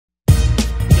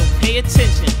pay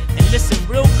attention and listen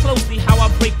real closely how I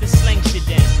break the slang shit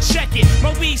down. Check it,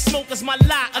 my weed smoke is my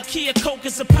lie, a key of coke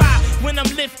is a pie. When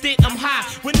I'm lifted, I'm high.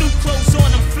 With new clothes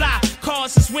on, I'm fly.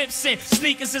 Cars is whips and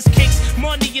sneakers is kicks.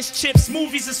 Money is chips,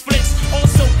 movies is flicks.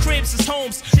 Also cribs is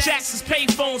homes, jacks is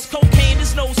payphones. Cocaine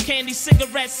is nose candy,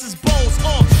 cigarettes is bowls.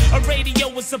 A radio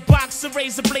is a box, a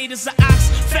razor blade is an ox.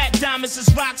 Fat diamonds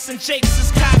is rocks and jakes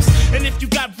is cops. And if you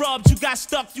got robbed, you got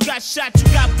stuck, you got shot,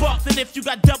 you got bucked. And if you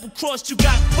got double crossed, you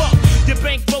got fucked. Your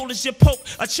bankroll is your poke,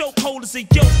 a chokehold is a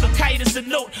yoke, a kite is a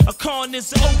note, a con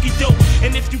is an okie doke.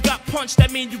 And if you got punched,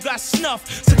 that mean you got snuff.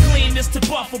 So clean is to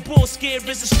buff, a bull scare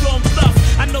is a strong bluff.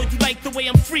 I know you like the way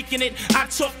I'm freaking it. I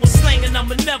talk with slang and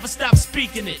I'ma never stop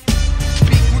speaking it.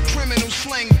 Speak with criminal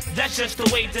slang. That's just the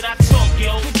way that I talk,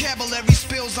 yo. Vocabulary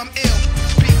spills, I'm ill.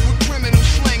 Speak with criminal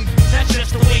slang. That's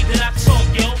just the way that I talk,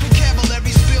 yo.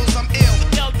 Vocabulary spills, I'm ill.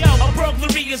 Yo, a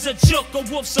burglary is a joke, a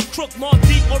wolf's a crook. More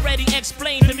deep already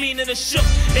explained the meaning of shook.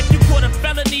 If you caught a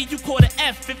felony, you caught an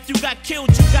F. If you got killed,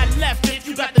 you got left. If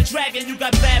you got the dragon, you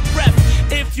got bad breath.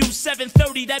 If you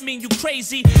 730, that mean you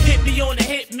crazy. Hit me on the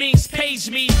hit means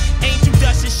page me. Ain't you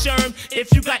Dutch and Sherm?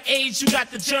 If you got AIDS, you got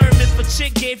the germ. If a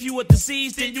chick gave you a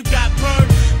disease, then you got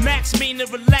burned. Max mean to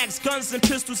relax. Guns and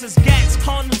pistols is gats.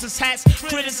 Condoms is hats.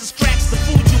 Critters is cracks. The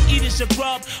food you eat is your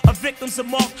grub. A victim's a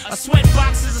mark. A sweat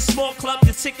box is a small club.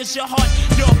 Your ticket's your heart.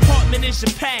 Your apartment is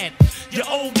your pad. Your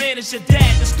old man is your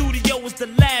dad. The studio is the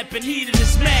lab. And heated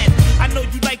is mad. I know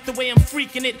you like the way I'm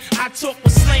freaking it. I talk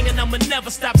with slang and I'ma never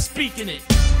stop speaking it.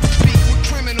 Speak with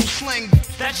criminal slang.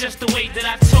 That's just the way that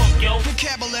I talk, yo.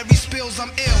 Vocabulary spills, I'm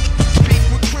ill. Speak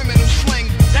with criminal slang.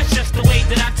 That's just the way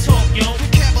that I talk, yo.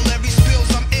 Vocabulary spills,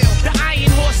 I'm ill. The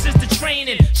iron horse is the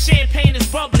training. Champagne is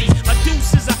bubbly. A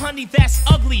deuce is a honey that's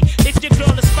ugly. If your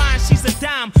girl is fine, she's a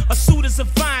dime. A suit is a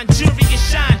vine. Jewelry is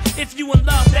shine. If you in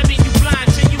love, that mean you blind.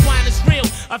 Genuine is real.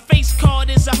 A face card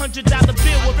is $100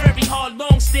 bill. A very hard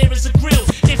long stare is a grill.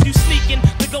 If you sneaking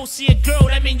to go see a girl,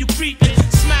 that mean you creeping.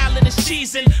 Smiling is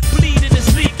cheesing. Bleeding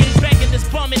is leaking. Begging is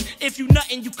bumming. If you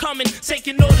nuttin', you coming.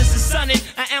 Taking orders is sunning.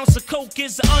 An ounce of coke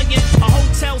is an onion. A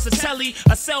hotel's a telly.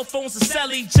 A cell phone's a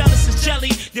celly. Jealous is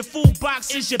jelly. Your food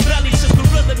box is your belly. So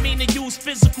gorilla mean to use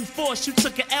physical force. You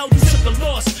took an L, you took a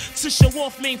loss. To show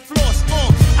off mean floss.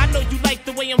 I know you like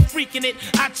the way I'm freaking it.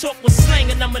 I talk with slang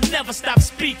and I'ma never stop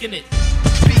speaking it.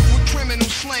 Speak with criminal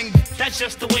slang. That's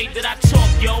just the way that I talk,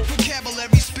 yo.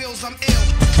 Vocabulary spills, I'm ill.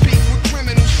 Speak with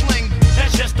criminal slang.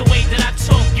 That's just the way that I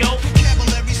talk, yo.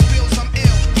 Vocabulary spills, I'm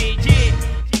ill. Yeah.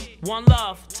 One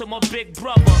love to my big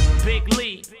brother, Big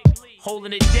Lee.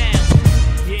 Holding it down.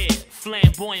 Yeah,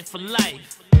 flamboyant for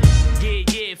life.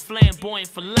 Yeah, flamboyant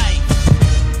for life.